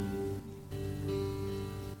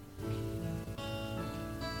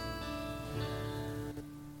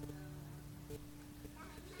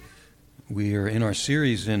We are in our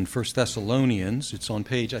series in 1 Thessalonians. It's on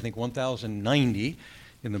page, I think, 1090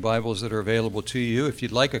 in the Bibles that are available to you. If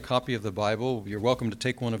you'd like a copy of the Bible, you're welcome to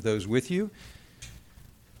take one of those with you.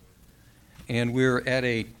 And we're at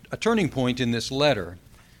a turning point in this letter.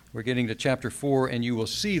 We're getting to chapter 4, and you will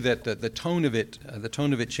see that the tone of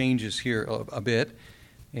it changes here a bit.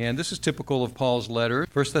 And this is typical of Paul's letter.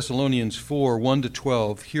 1 Thessalonians 4,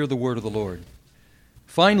 1-12, hear the word of the Lord.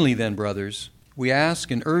 Finally then, brothers, we ask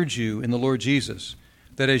and urge you in the Lord Jesus,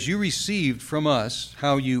 that as you received from us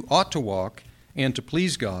how you ought to walk and to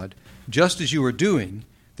please God, just as you are doing,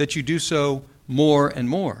 that you do so more and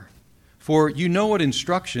more. For you know what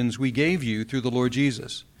instructions we gave you through the Lord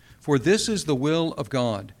Jesus. For this is the will of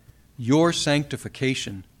God, your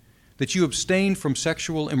sanctification, that you abstain from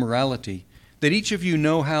sexual immorality, that each of you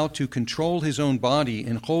know how to control his own body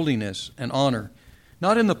in holiness and honor,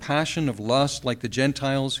 not in the passion of lust like the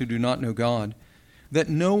Gentiles who do not know God, that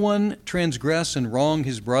no one transgress and wrong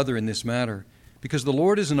his brother in this matter, because the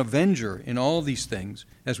Lord is an avenger in all these things,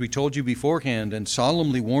 as we told you beforehand and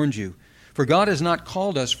solemnly warned you. For God has not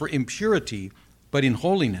called us for impurity, but in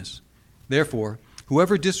holiness. Therefore,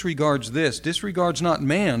 whoever disregards this disregards not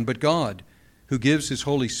man, but God, who gives his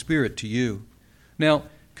Holy Spirit to you. Now,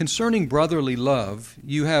 concerning brotherly love,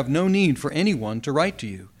 you have no need for anyone to write to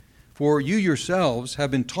you, for you yourselves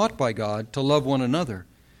have been taught by God to love one another.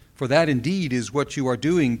 For that indeed is what you are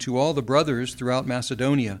doing to all the brothers throughout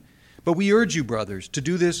Macedonia. But we urge you, brothers, to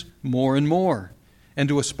do this more and more, and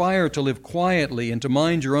to aspire to live quietly and to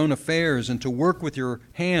mind your own affairs and to work with your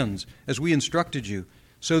hands as we instructed you,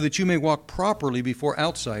 so that you may walk properly before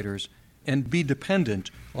outsiders and be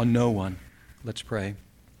dependent on no one. Let's pray.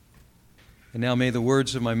 And now may the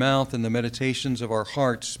words of my mouth and the meditations of our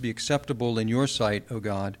hearts be acceptable in your sight, O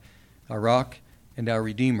God, our rock and our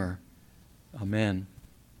Redeemer. Amen.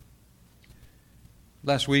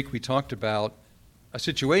 Last week we talked about a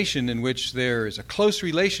situation in which there is a close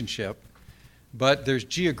relationship, but there's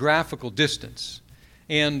geographical distance.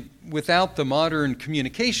 And without the modern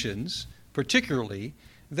communications, particularly,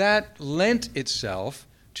 that lent itself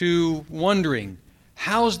to wondering,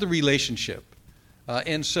 how's the relationship?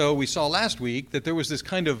 And so we saw last week that there was this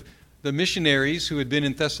kind of the missionaries who had been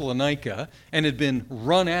in Thessalonica and had been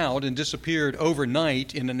run out and disappeared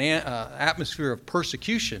overnight in an atmosphere of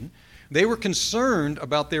persecution. They were concerned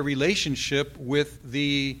about their relationship with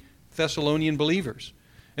the Thessalonian believers.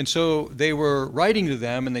 And so they were writing to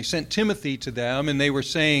them, and they sent Timothy to them, and they were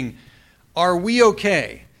saying, are we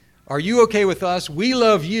okay? Are you okay with us? We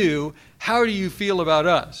love you. How do you feel about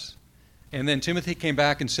us? And then Timothy came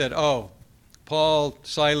back and said, Paul,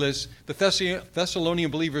 Silas, the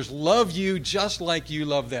Thessalonian believers love you just like you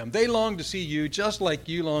love them. They long to see you just like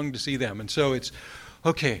you long to see them. And so it's,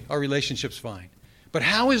 okay, our relationship's fine. But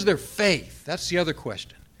how is their faith? That's the other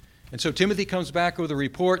question. And so Timothy comes back with a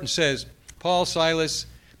report and says, Paul, Silas,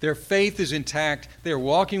 their faith is intact. They're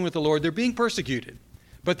walking with the Lord. They're being persecuted,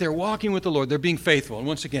 but they're walking with the Lord. They're being faithful. And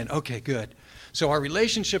once again, okay, good. So our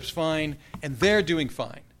relationship's fine, and they're doing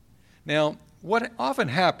fine. Now, what often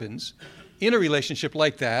happens in a relationship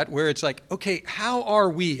like that, where it's like, okay, how are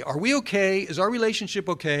we? Are we okay? Is our relationship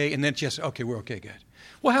okay? And then it's yes, okay, we're okay, good.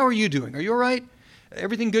 Well, how are you doing? Are you all right?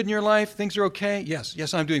 Everything good in your life? Things are okay?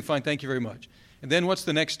 Yes, I'm doing fine. Thank you very much. And then what's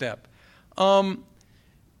the next step?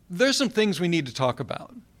 There's some things we need to talk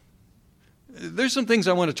about. There's some things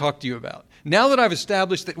I want to talk to you about. Now that I've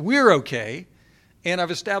established that we're okay, and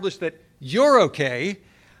I've established that you're okay,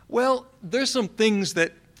 well, there's some things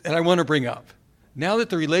that I want to bring up. Now that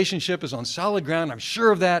the relationship is on solid ground, I'm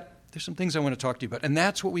sure of that, there's some things I want to talk to you about. And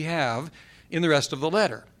that's what we have in the rest of the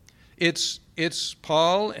letter. It's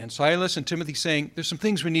Paul and Silas and Timothy saying, there's some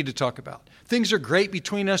things we need to talk about. Things are great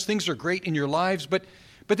between us. Things are great in your lives, but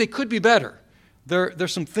they could be better.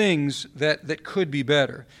 There's some things that could be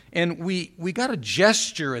better. And we got a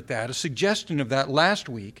gesture at that, a suggestion of that last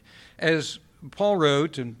week, as Paul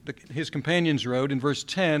wrote and his companions wrote in verse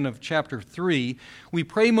 10 of chapter 3, we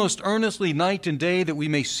pray most earnestly night and day that we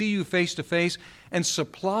may see you face to face and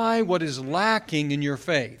supply what is lacking in your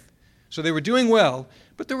faith. So they were doing well,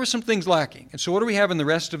 but there were some things lacking. And so what do we have in the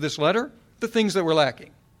rest of this letter? The things that were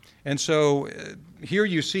lacking. And so here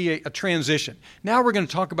you see a transition. Now we're going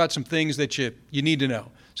to talk about some things that you need to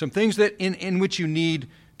know, some things that in which you need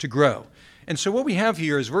to grow. And so what we have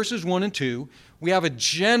here is verses 1 and 2. We have a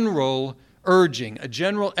general urging, a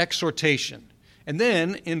general exhortation. And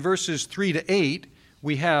then in verses 3 to 8,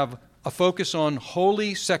 we have a focus on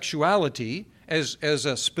holy sexuality as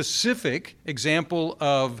a specific example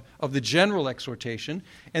of the general exhortation.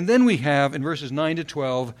 And then we have, in verses 9 to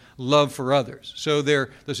 12, love for others. So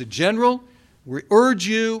there's a general, we urge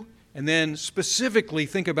you, and then specifically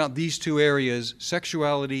think about these two areas,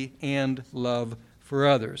 sexuality and love for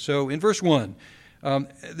others. So in verse 1,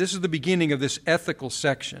 this is the beginning of this ethical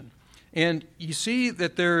section. And you see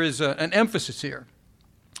that there is an emphasis here.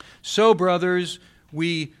 So, brothers,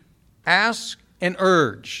 we ask and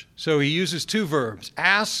urge. So he uses two verbs,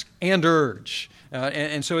 ask and urge.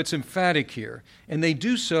 And so it's emphatic here. And they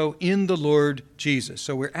do so in the Lord Jesus.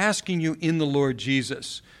 So we're asking you in the Lord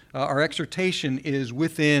Jesus. Our exhortation is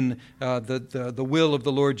within the will of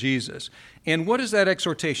the Lord Jesus. And what is that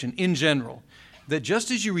exhortation in general? That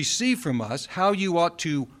just as you receive from us, how you ought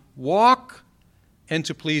to walk and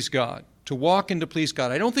to please God. To walk and to please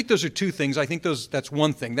God. I don't think those are two things. I think that's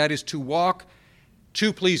one thing. That is to walk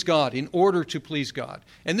to please God, in order to please God.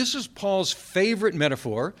 And this is Paul's favorite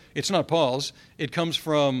metaphor. It's not Paul's. It comes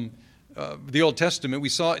from the Old Testament. We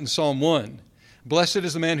saw it in Psalm 1. Blessed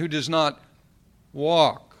is the man who does not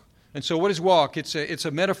walk. And so what is walk? It's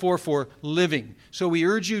a metaphor for living. So we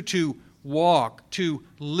urge you to walk, to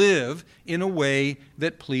live in a way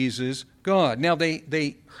that pleases God. Now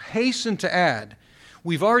they hasten to add,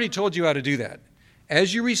 we've already told you how to do that.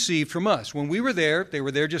 As you received from us. When we were there, they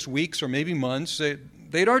were there just weeks or maybe months.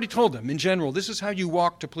 They'd already told them, in general, this is how you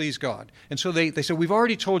walk to please God. And so they said, we've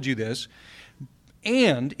already told you this.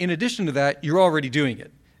 And in addition to that, you're already doing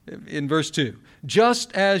it. In verse 2,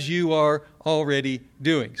 just as you are already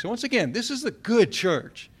doing. So once again, this is a good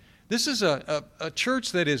church. This is a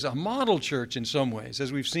church that is a model church in some ways,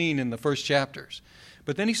 as we've seen in the first chapters.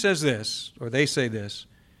 But then he says this, or they say this,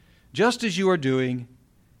 just as you are doing,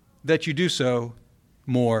 that you do so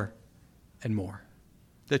more and more.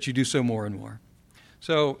 That you do so more and more.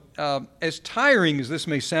 So as tiring as this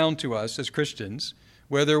may sound to us as Christians,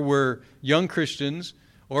 whether we're young Christians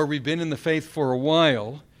or we've been in the faith for a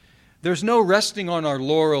while, there's no resting on our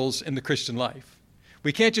laurels in the Christian life.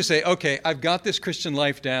 We can't just say, okay, I've got this Christian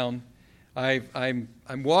life down. I'm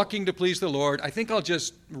walking to please the Lord. I think I'll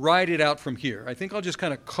just ride it out from here. I think I'll just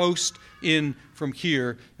kind of coast in from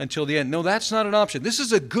here until the end. No, that's not an option. This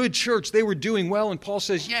is a good church. They were doing well, and Paul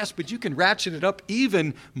says, yes, but you can ratchet it up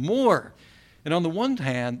even more. And on the one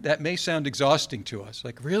hand, that may sound exhausting to us.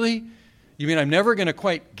 Like, really? You mean I'm never going to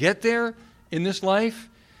quite get there in this life?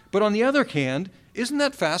 But on the other hand, isn't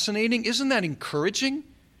that fascinating? Isn't that encouraging?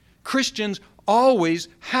 Christians always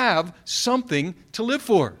have something to live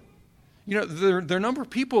for. You know, there are a number of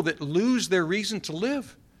people that lose their reason to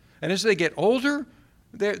live. And as they get older,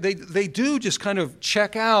 they do just kind of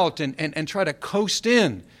check out and try to coast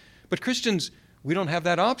in. But Christians, we don't have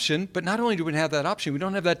that option. But not only do we have that option, we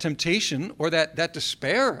don't have that temptation or that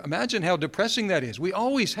despair. Imagine how depressing that is. We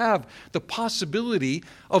always have the possibility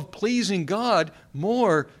of pleasing God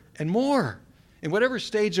more and more. In whatever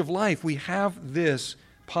stage of life, we have this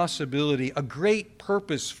possibility, a great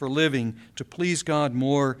purpose for living to please God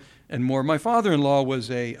more and more. My father-in-law was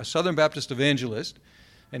a Southern Baptist evangelist,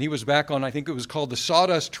 and he was back on, I think it was called the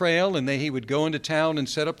Sawdust Trail, and he would go into town and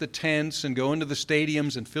set up the tents and go into the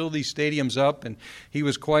stadiums and fill these stadiums up, and he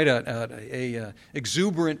was quite a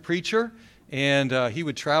exuberant preacher, and he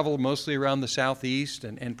would travel mostly around the Southeast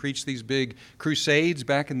and preach these big crusades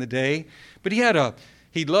back in the day. But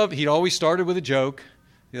he'd always started with a joke.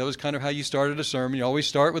 That was kind of how you started a sermon. You always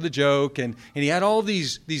start with a joke, and he had all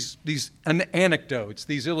these anecdotes,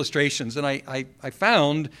 these illustrations. And I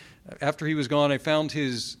found, after he was gone, I found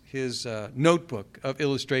his notebook of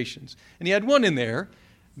illustrations. And he had one in there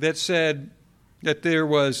that said that there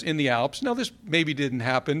was in the Alps. Now, this maybe didn't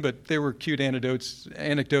happen, but they were cute anecdotes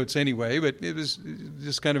anyway. But it was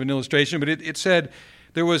just kind of an illustration. But it said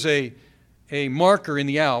there was a marker in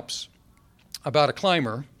the Alps about a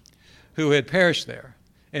climber who had perished there.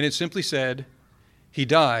 And it simply said, he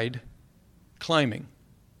died climbing.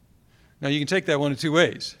 Now, you can take that one of two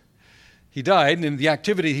ways. He died, and the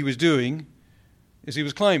activity he was doing is he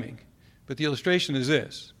was climbing. But the illustration is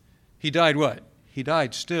this. He died what? He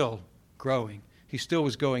died still growing. He still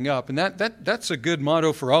was going up. And that's a good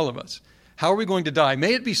motto for all of us. How are we going to die?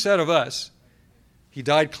 May it be said of us, he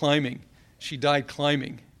died climbing. She died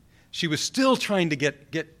climbing. She was still trying to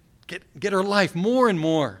get her life more and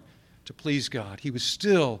more to please God. He was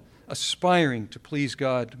still aspiring to please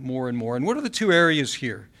God more and more. And what are the two areas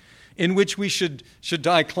here in which we should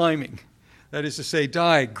die climbing? That is to say,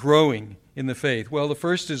 die growing in the faith. Well, the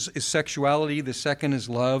first is sexuality. The second is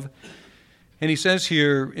love. And he says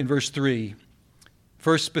here in verse 3,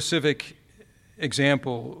 first specific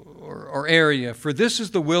example or area, for this is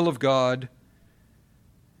the will of God,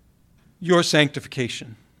 your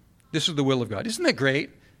sanctification. This is the will of God. Isn't that great?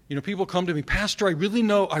 You know, people come to me, Pastor, I really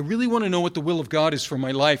want to know what the will of God is for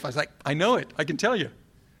my life. I was like, I know it. I can tell you.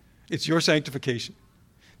 It's your sanctification.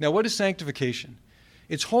 Now, what is sanctification?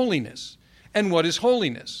 It's holiness. And what is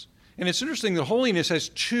holiness? And it's interesting that holiness has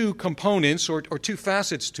two components or two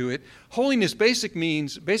facets to it. Holiness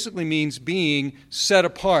basically means being set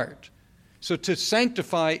apart. So to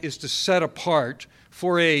sanctify is to set apart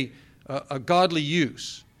for a godly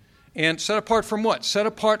use. And set apart from what? Set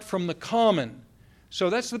apart from the common. So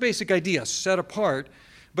that's the basic idea, set apart.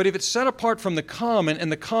 But if it's set apart from the common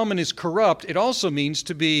and the common is corrupt, it also means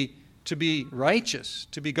to be righteous,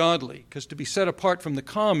 to be godly. Because to be set apart from the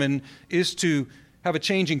common is to have a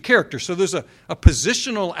change in character. So there's a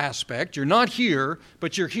positional aspect. You're not here,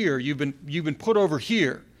 but you're here. You've been put over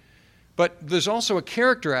here. But there's also a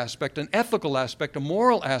character aspect, an ethical aspect, a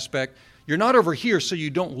moral aspect. You're not over here, so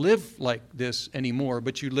you don't live like this anymore,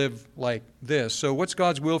 but you live like this. So what's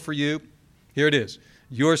God's will for you? Here it is,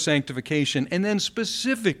 your sanctification. And then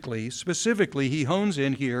specifically, he hones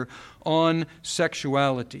in here on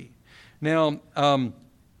sexuality. Now,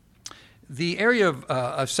 the area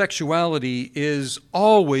of sexuality is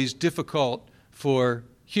always difficult for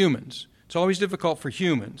humans. It's always difficult for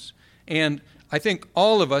humans. And I think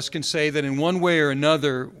all of us can say that in one way or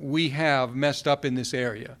another we have messed up in this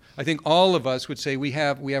area. I think all of us would say we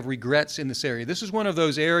have regrets in this area. This is one of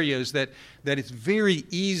those areas that it's very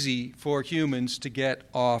easy for humans to get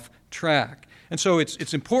off track. And so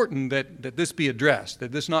it's important that this be addressed,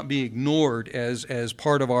 that this not be ignored as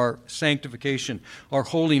part of our sanctification, our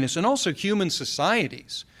holiness. And also human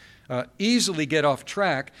societies easily get off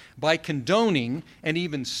track by condoning and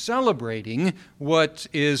even celebrating what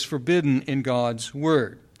is forbidden in God's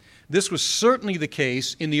Word. This was certainly the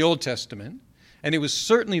case in the Old Testament, and it was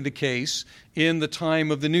certainly the case in the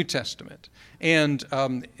time of the New Testament. And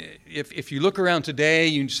if you look around today,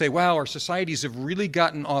 you say, wow, our societies have really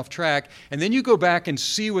gotten off track. And then you go back and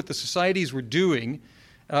see what the societies were doing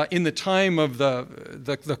in the time of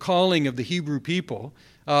the calling of the Hebrew people,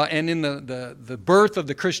 and in the birth of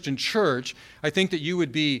the Christian church. I think that you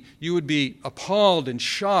would be appalled and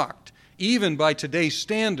shocked, even by today's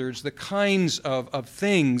standards, the kinds of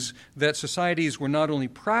things that societies were not only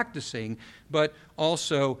practicing, but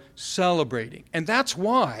also celebrating. And that's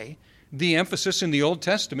why the emphasis in the Old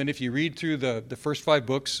Testament, if you read through the first 5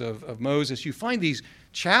 books of Moses, you find these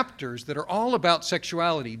chapters that are all about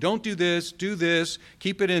sexuality. Don't do this,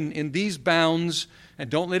 keep it in these bounds, and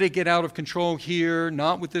don't let it get out of control here,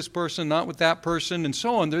 not with this person, not with that person, and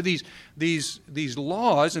so on. There are these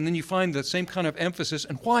laws, and then you find the same kind of emphasis.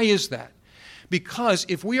 And why is that? Because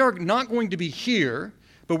if we are not going to be here,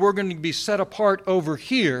 but we're going to be set apart over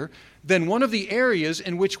here, then one of the areas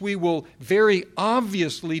in which we will very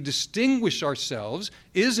obviously distinguish ourselves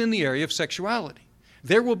is in the area of sexuality.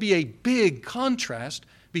 There will be a big contrast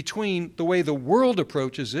between the way the world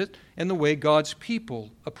approaches it and the way God's people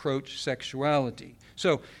approach sexuality.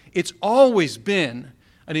 So it's always been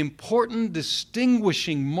an important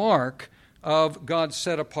distinguishing mark of God's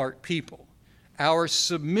set-apart people, our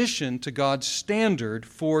submission to God's standard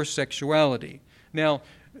for sexuality. Now,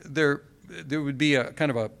 there would be a kind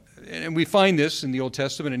of a, and we find this in the Old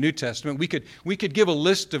Testament and New Testament. We could give a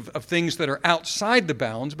list of things that are outside the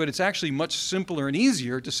bounds, but it's actually much simpler and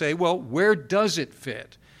easier to say, well, where does it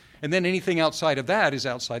fit? And then anything outside of that is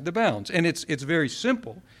outside the bounds. And it's very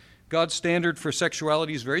simple. God's standard for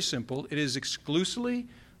sexuality is very simple. It is exclusively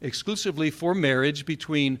for marriage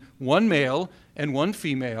between one male and one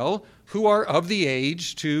female who are of the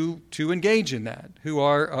age to engage in that, who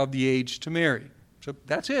are of the age to marry. So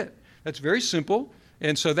that's it. That's very simple.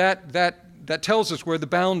 And so that tells us where the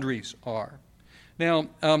boundaries are. Now,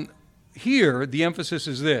 here the emphasis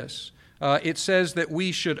is this. It says that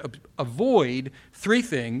we should avoid 3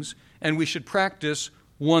 things and we should practice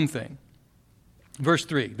 1 thing. Verse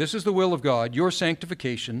 3, this is the will of God, your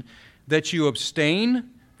sanctification, that you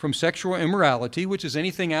abstain from sexual immorality, which is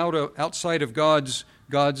anything outside of God's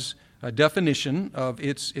definition of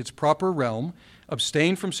its proper realm.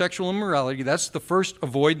 Abstain from sexual immorality. That's the first,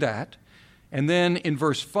 avoid that. And then in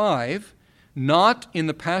verse 5, not in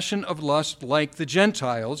the passion of lust like the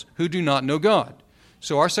Gentiles who do not know God.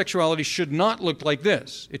 So our sexuality should not look like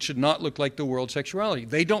this. It should not look like the world's sexuality.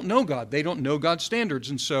 They don't know God. They don't know God's standards.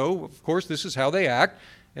 And so, of course, this is how they act.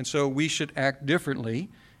 And so we should act differently.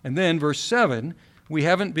 And then verse 7, we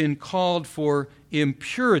haven't been called for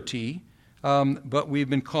impurity, but we've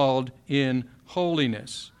been called in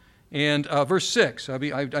holiness. And verse 6,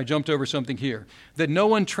 I jumped over something here, that no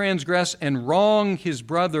one transgress and wrong his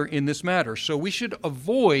brother in this matter. So we should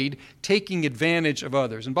avoid taking advantage of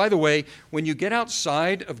others. And by the way, when you get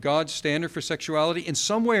outside of God's standard for sexuality, in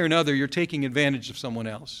some way or another, you're taking advantage of someone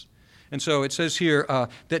else. And so it says here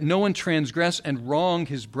that no one transgress and wrong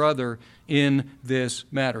his brother in this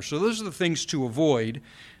matter. So those are the things to avoid.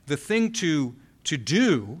 The thing to to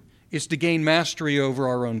do is to gain mastery over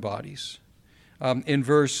our own bodies. In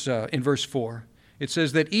verse 4, it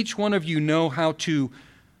says that each one of you know how to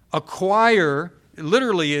acquire.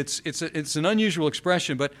 Literally, it's an unusual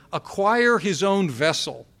expression, but acquire his own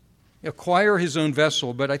vessel. Acquire his own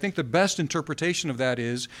vessel. But I think the best interpretation of that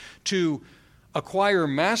is to acquire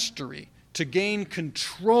mastery, to gain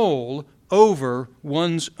control over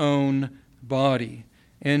one's own body.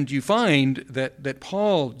 And you find that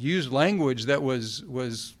Paul used language that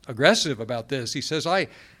was aggressive about this. He says, I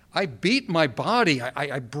beat my body.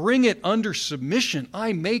 I bring it under submission.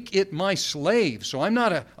 I make it my slave. So I'm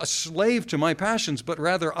not a slave to my passions, but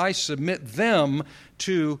rather I submit them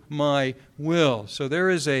to my will. So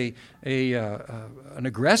there is an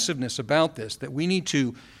aggressiveness about this, that we need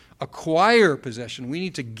to acquire possession. We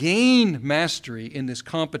need to gain mastery in this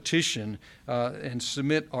competition and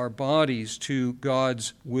submit our bodies to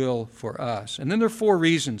God's will for us. And then there are 4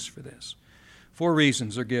 reasons for this. 4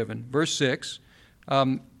 reasons are given. Verse 6,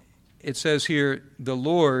 it says here, the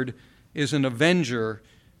Lord is an avenger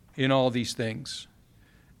in all these things,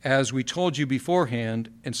 as we told you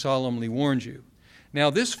beforehand and solemnly warned you.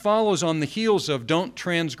 Now this follows on the heels of don't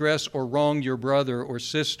transgress or wrong your brother or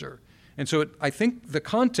sister. And so I think the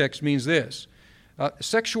context means this.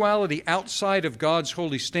 Sexuality outside of God's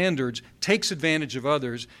holy standards takes advantage of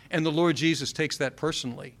others, and the Lord Jesus takes that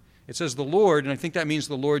personally. It says the Lord, and I think that means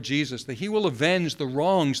the Lord Jesus, that he will avenge the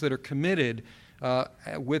wrongs that are committed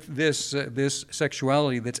with this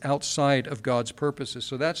sexuality that's outside of God's purposes.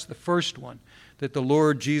 So that's the first one, that the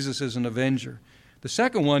Lord Jesus is an avenger. The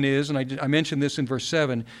second one is, and I mentioned this in verse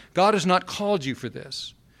 7, God has not called you for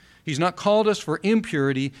this. He's not called us for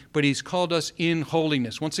impurity, but he's called us in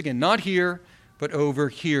holiness. Once again, not here, but over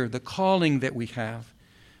here, the calling that we have.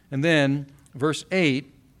 And then, verse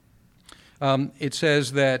 8, it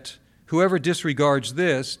says that whoever disregards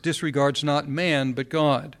this disregards not man, but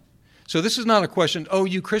God. So this is not a question, oh,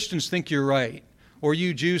 you Christians think you're right, or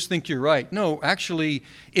you Jews think you're right. No, actually,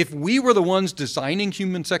 if we were the ones designing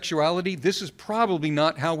human sexuality, this is probably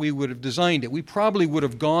not how we would have designed it. We probably would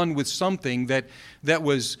have gone with something that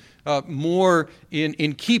was more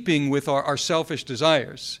in keeping with our selfish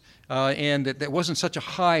desires, and that wasn't such a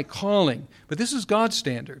high calling. But this is God's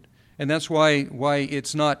standard, and that's why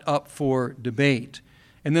it's not up for debate.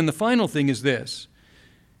 And then the final thing is this.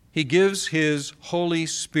 He gives his Holy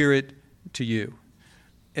Spirit to you.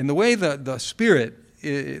 And the way the Spirit,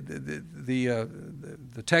 the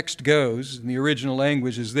text goes in the original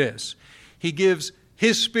language is this. He gives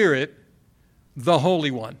his Spirit, the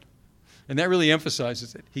Holy One. And that really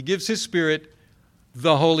emphasizes it. He gives his Spirit,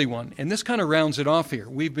 the Holy One. And this kind of rounds it off here.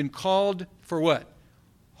 We've been called for what?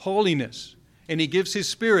 Holiness. And he gives his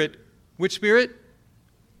Spirit, which Spirit?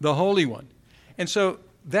 The Holy One. And so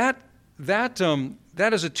that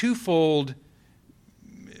is a twofold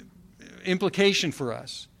implication for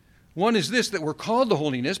us. One is this, that we're called to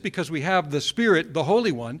holiness because we have the Spirit, the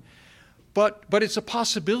Holy One, but it's a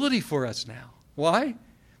possibility for us now. Why?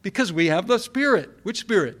 Because we have the Spirit. Which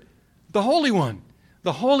Spirit? The Holy One.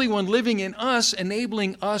 The Holy One living in us,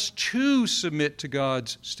 enabling us to submit to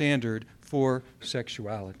God's standard for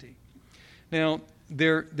sexuality. Now,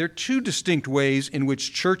 there are 2 distinct ways in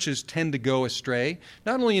which churches tend to go astray,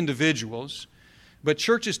 not only individuals, but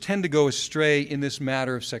churches tend to go astray in this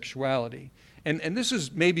matter of sexuality. And this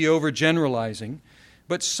is maybe overgeneralizing,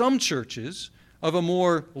 but some churches of a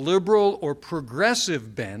more liberal or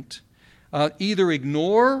progressive bent either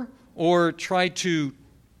ignore or try to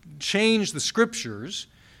change the Scriptures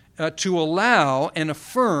to allow and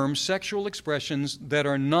affirm sexual expressions that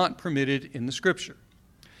are not permitted in the Scripture.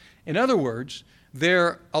 In other words,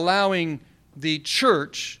 they're allowing the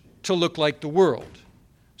church to look like the world.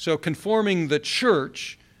 So conforming the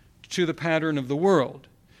church to the pattern of the world.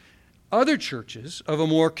 Other churches of a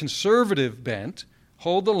more conservative bent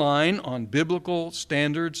hold the line on biblical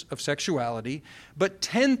standards of sexuality, but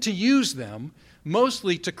tend to use them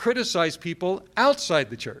mostly to criticize people outside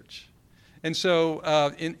the church. And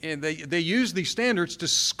so they use these standards to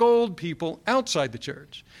scold people outside the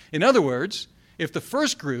church. In other words, if the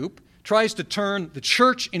first group tries to turn the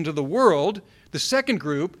church into the world, the second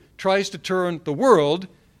group tries to turn the world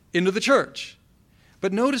into the church.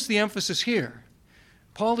 But notice the emphasis here.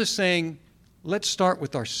 Paul is saying, let's start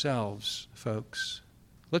with ourselves, folks.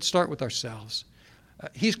 Let's start with ourselves.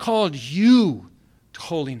 He's called you to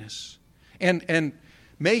holiness. And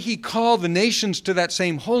may he call the nations to that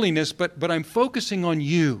same holiness, but I'm focusing on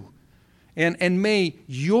you. And may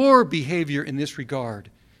your behavior in this regard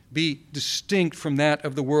be distinct from that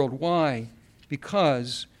of the world. Why?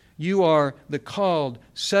 Because You are the called,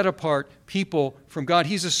 set-apart people from God.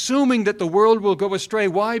 He's assuming that the world will go astray.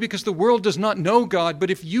 Why? Because the world does not know God.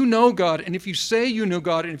 But if you know God, and if you say you know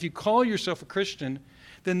God, and if you call yourself a Christian,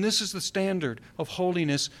 then this is the standard of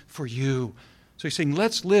holiness for you. So he's saying,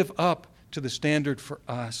 let's live up to the standard for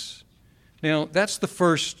us. Now, that's the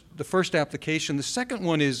first application. The second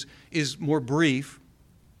one is more brief,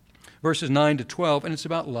 verses 9 to 12, and it's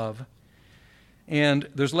about love. And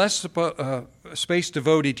there's less space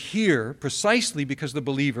devoted here precisely because the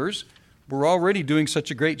believers were already doing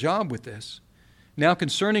such a great job with this. Now,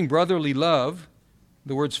 concerning brotherly love,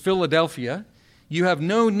 the words Philadelphia, you have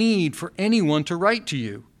no need for anyone to write to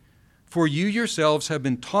you, for you yourselves have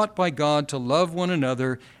been taught by God to love one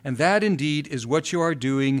another, and that indeed is what you are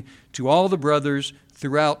doing to all the brothers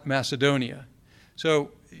throughout Macedonia.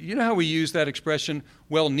 So, you know how we use that expression,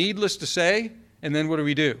 well, needless to say, and then what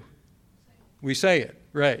do? We say it,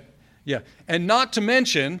 right? Yeah. And not to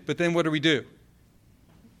mention, but then what do?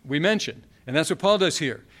 We mention. And that's what Paul does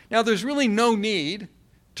here. Now, there's really no need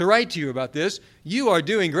to write to you about this. You are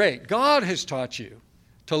doing great. God has taught you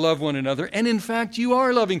to love one another. And in fact, you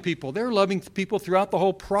are loving people. They're loving people throughout the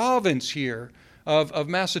whole province here of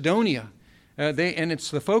Macedonia.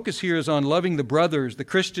 The focus here is on loving the brothers, the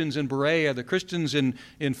Christians in Berea, the Christians in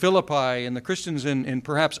Philippi, and the Christians in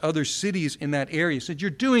perhaps other cities in that area. He said,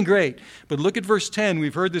 you're doing great. But look at verse 10.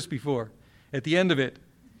 We've heard this before. At the end of it,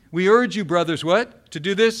 we urge you, brothers, what? To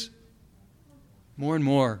do this? More and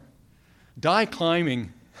more. Die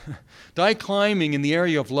climbing. Die climbing in the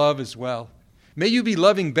area of love as well. May you be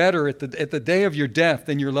loving better at the day of your death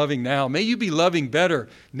than you're loving now. May you be loving better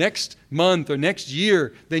next month or next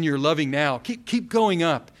year than you're loving now. Keep going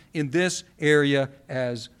up in this area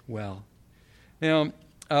as well. Now,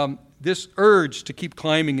 this urge to keep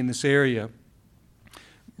climbing in this area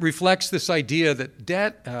reflects this idea that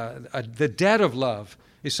the debt of love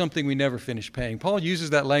is something we never finish paying. Paul uses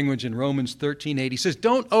that language in Romans 13:8. He says,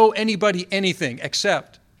 don't owe anybody anything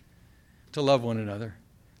except to love one another.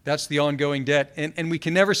 That's the ongoing debt. And we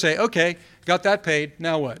can never say, okay, got that paid,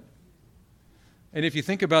 now what? And if you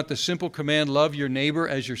think about the simple command, love your neighbor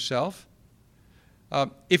as yourself,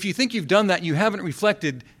 if you think you've done that, you haven't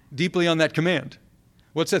reflected deeply on that command.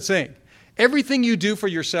 What's that saying? Everything you do for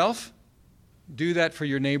yourself, do that for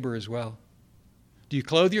your neighbor as well. Do you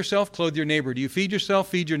clothe yourself? Clothe your neighbor. Do you feed yourself?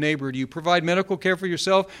 Feed your neighbor. Do you provide medical care for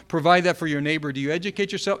yourself? Provide that for your neighbor. Do you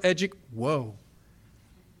educate yourself? Whoa.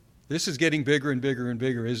 This is getting bigger and bigger and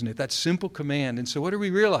bigger, isn't it? That simple command. And so what do we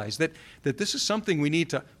realize? That this is something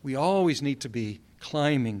we always need to be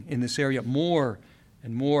climbing in this area more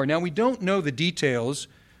and more. Now, we don't know the details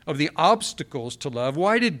of the obstacles to love.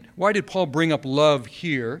 Why did Paul bring up love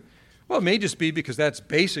here? Well, it may just be because that's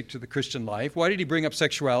basic to the Christian life. Why did he bring up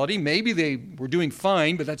sexuality? Maybe they were doing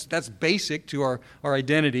fine, but that's basic to our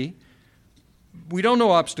identity. We don't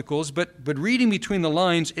know obstacles, but reading between the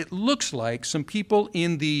lines, it looks like some people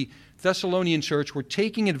in the Thessalonian church were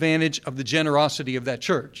taking advantage of the generosity of that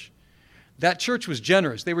church. That church was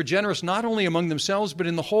generous. They were generous not only among themselves, but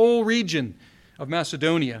in the whole region of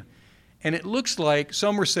Macedonia. And it looks like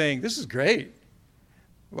some were saying, this is great.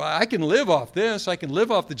 Well, I can live off this. I can live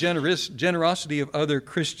off the generosity of other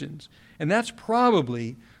Christians. And that's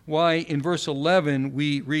probably why in verse 11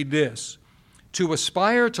 we read this: to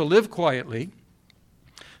aspire to live quietly,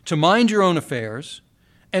 to mind your own affairs,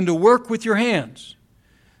 and to work with your hands.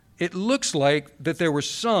 It looks like that there were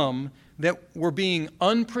some that were being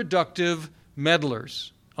unproductive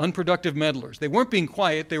meddlers. They weren't being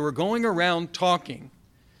quiet. They were going around talking.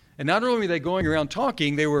 And not only were they going around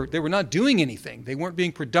talking, they were not doing anything. They weren't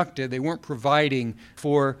being productive. They weren't providing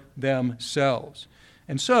for themselves.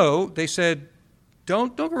 And so they said,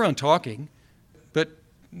 don't go around talking, but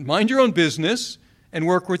mind your own business and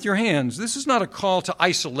work with your hands. This is not a call to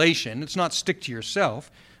isolation. It's not stick to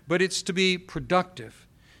yourself, but it's to be productive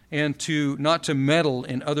and not to meddle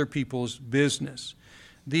in other people's business.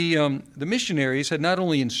 The missionaries had not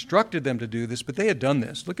only instructed them to do this, but they had done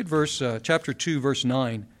this. Look at chapter 2, verse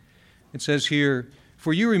 9. It says here,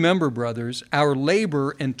 for you remember, brothers, our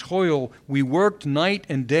labor and toil, we worked night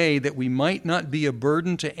and day that we might not be a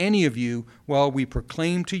burden to any of you while we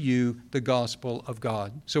proclaim to you the gospel of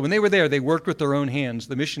God. So when they were there, they worked with their own hands,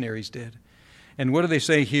 the missionaries did. And what do they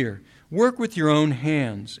say here? Work with your own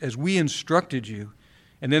hands as we instructed you.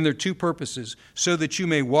 And then there are two purposes: so that you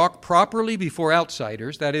may walk properly before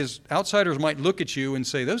outsiders. That is, outsiders might look at you and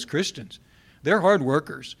say, those Christians, they're hard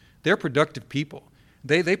workers. They're productive people.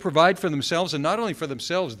 They provide for themselves, and not only for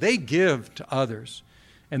themselves, they give to others.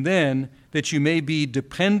 And then that you may be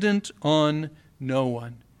dependent on no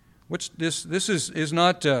one. This is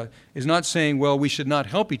not saying, well, we should not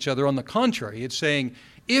help each other. On the contrary, it's saying,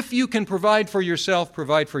 If you can provide for yourself,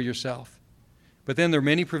 provide for yourself. But then there are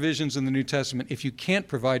many provisions in the New Testament. If you can't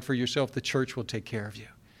provide for yourself, the church will take care of you.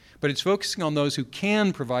 But it's focusing on those who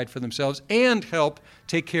can provide for themselves and help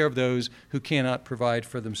take care of those who cannot provide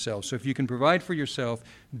for themselves. So if you can provide for yourself,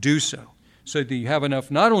 do so that you have enough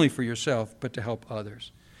not only for yourself, but to help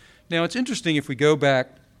others. Now, it's interesting if we go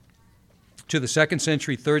back to the 2nd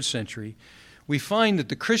century, 3rd century, we find that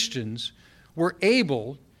the Christians were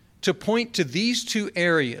able to point to these two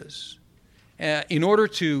areas in order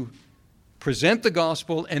to present the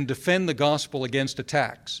gospel and defend the gospel against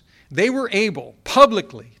attacks. They were able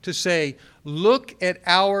publicly to say, look at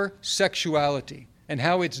our sexuality and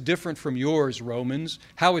how it's different from yours, Romans,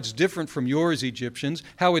 how it's different from yours, Egyptians,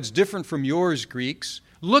 how it's different from yours, Greeks.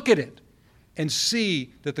 Look at it and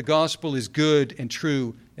see that the gospel is good and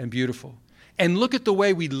true and beautiful. And look at the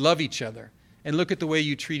way we love each other and look at the way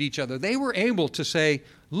you treat each other. They were able to say,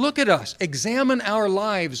 look at us, examine our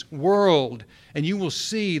lives, world, and you will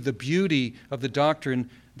see the beauty of the doctrine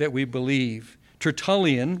that we believe.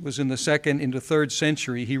 Tertullian was in the 2nd into 3rd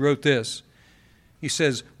century. He wrote this. He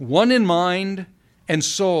says, one in mind and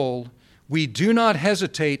soul, we do not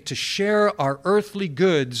hesitate to share our earthly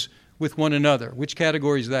goods with one another. Which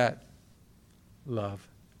category is that? Love.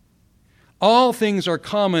 All things are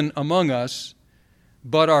common among us,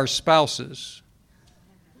 but our spouses.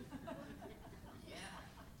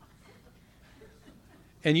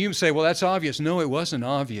 And you say, well, that's obvious. No, it wasn't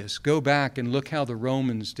obvious. Go back and look how the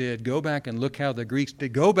Romans did. Go back and look how the Greeks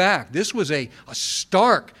did. Go back. This was a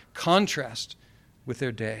stark contrast with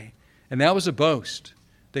their day. And that was a boast.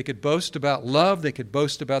 They could boast about love. They could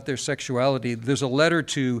boast about their sexuality. There's a letter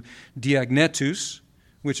to Diognetus,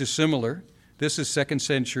 which is similar. This is 2nd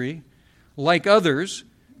century. Like others,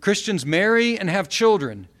 Christians marry and have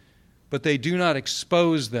children, but they do not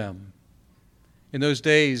expose them. In those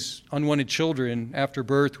days, unwanted children after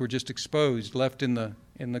birth were just exposed, left in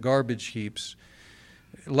the garbage heaps.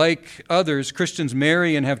 Like others, Christians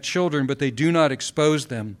marry and have children, but they do not expose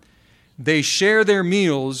them. They share their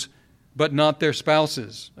meals, but not their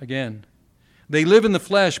spouses. Again, they live in the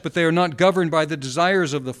flesh, but they are not governed by the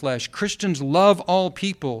desires of the flesh. Christians love all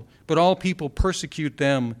people, but all people persecute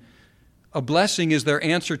them. A blessing is their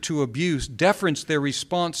answer to abuse, deference their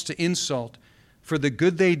response to insult. For the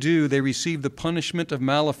good they do, they receive the punishment of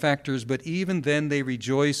malefactors, but even then they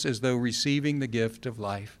rejoice as though receiving the gift of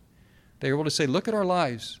life. They are able to say, look at our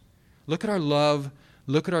lives, look at our love,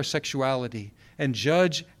 look at our sexuality, and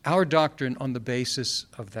judge our doctrine on the basis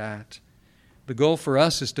of that. The goal for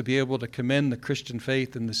us is to be able to commend the Christian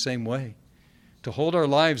faith in the same way, to hold our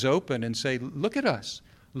lives open and say, look at us.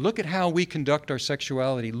 Look at how we conduct our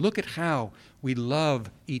sexuality. Look at how we love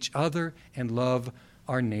each other and love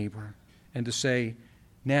our neighbor. And to say,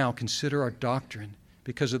 now consider our doctrine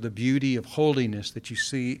because of the beauty of holiness that you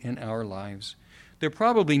see in our lives. There are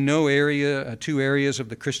probably two areas of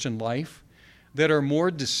the Christian life that are more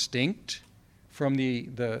distinct from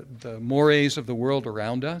the mores of the world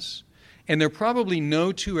around us. And there are probably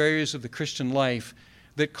no two areas of the Christian life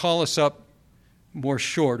that call us up more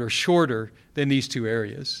shorter than these two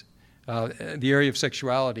areas. The area of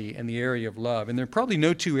sexuality and the area of love. And there are probably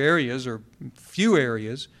no two areas or few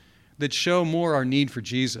areas that show more our need for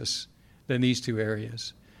Jesus than these two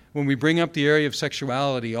areas. When we bring up the area of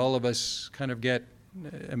sexuality, all of us kind of get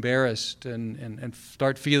embarrassed and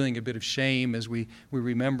start feeling a bit of shame as we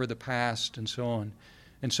remember the past and so on.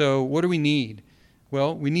 And so what do we need?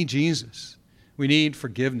 Well, we need Jesus. We need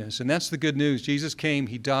forgiveness. And that's the good news. Jesus came,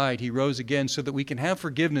 He died, He rose again so that we can have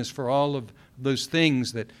forgiveness for all of those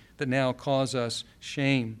things that now cause us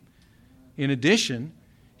shame. In addition,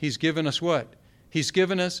 He's given us what? He's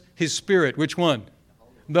given us His Spirit. Which one?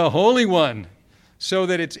 The Holy One. So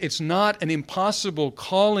that it's not an impossible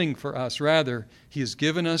calling for us. Rather, He has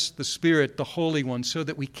given us the Spirit, the Holy One, so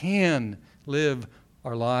that we can live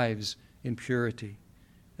our lives in purity.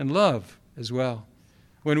 And love as well.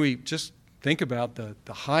 When we just think about the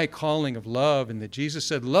high calling of love and that Jesus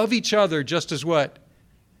said, love each other just as what?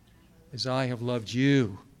 As I have loved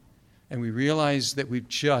you. And we realize that we've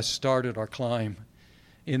just started our climb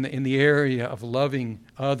in the area of loving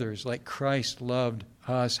others like Christ loved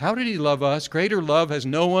us. How did He love us? Greater love has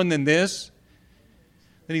no one than this.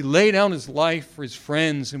 That He laid down His life for His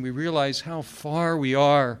friends, and we realize how far we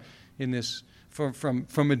are in this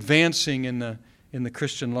from advancing in the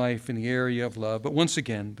Christian life in the area of love. But once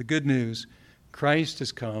again, the good news, Christ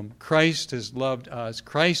has come. Christ has loved us.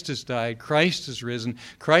 Christ has died. Christ has risen.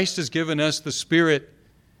 Christ has given us the Spirit,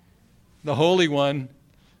 the Holy One,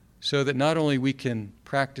 so that not only we can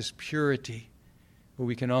practice purity, but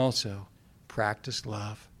we can also practice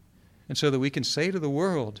love. And so that we can say to the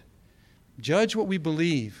world, judge what we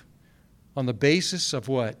believe on the basis of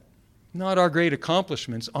what? Not our great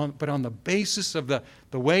accomplishments, but on the basis of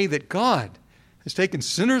the way that God has taken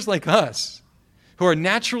sinners like us, who are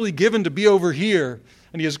naturally given to be over here,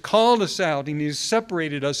 and He has called us out, and He has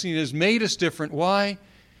separated us, and He has made us different. Why?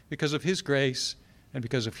 Because of His grace and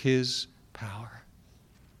because of His power.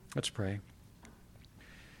 Let's pray.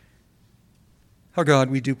 Our God,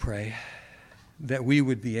 we do pray that we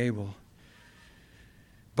would be able,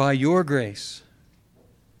 by Your grace,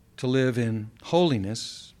 to live in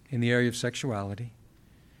holiness in the area of sexuality,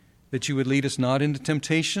 that You would lead us not into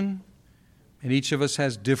temptation, and each of us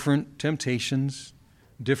has different temptations,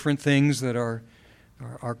 different things that are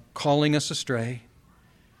calling us astray,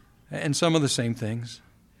 and some of the same things.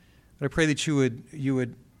 But I pray that you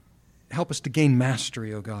would help us to gain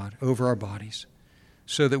mastery, O God, over our bodies,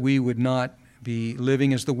 so that we would not be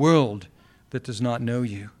living as the world that does not know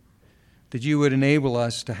You. That You would enable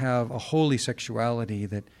us to have a holy sexuality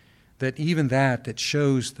that even that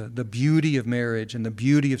shows the beauty of marriage and the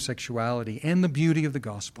beauty of sexuality and the beauty of the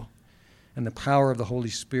gospel and the power of the Holy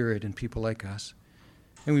Spirit in people like us.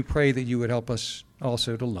 And we pray that You would help us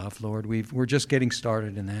also to love, Lord. We're just getting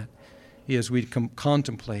started in that as we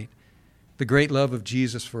contemplate the great love of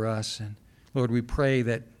Jesus for us. And Lord, we pray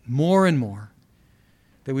that more and more,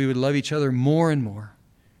 that we would love each other more and more,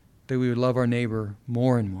 that we would love our neighbor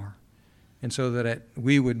more and more, and so that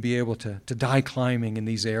we would be able to die climbing in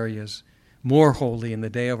these areas, more holy in the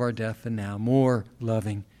day of our death than now, more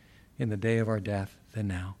loving in the day of our death than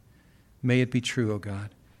now. May it be true, O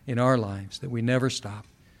God, in our lives, that we never stop,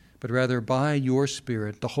 but rather by Your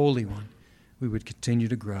Spirit, the Holy One, we would continue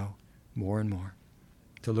to grow more and more,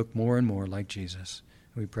 to look more and more like Jesus.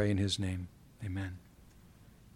 We pray in His name. Amen.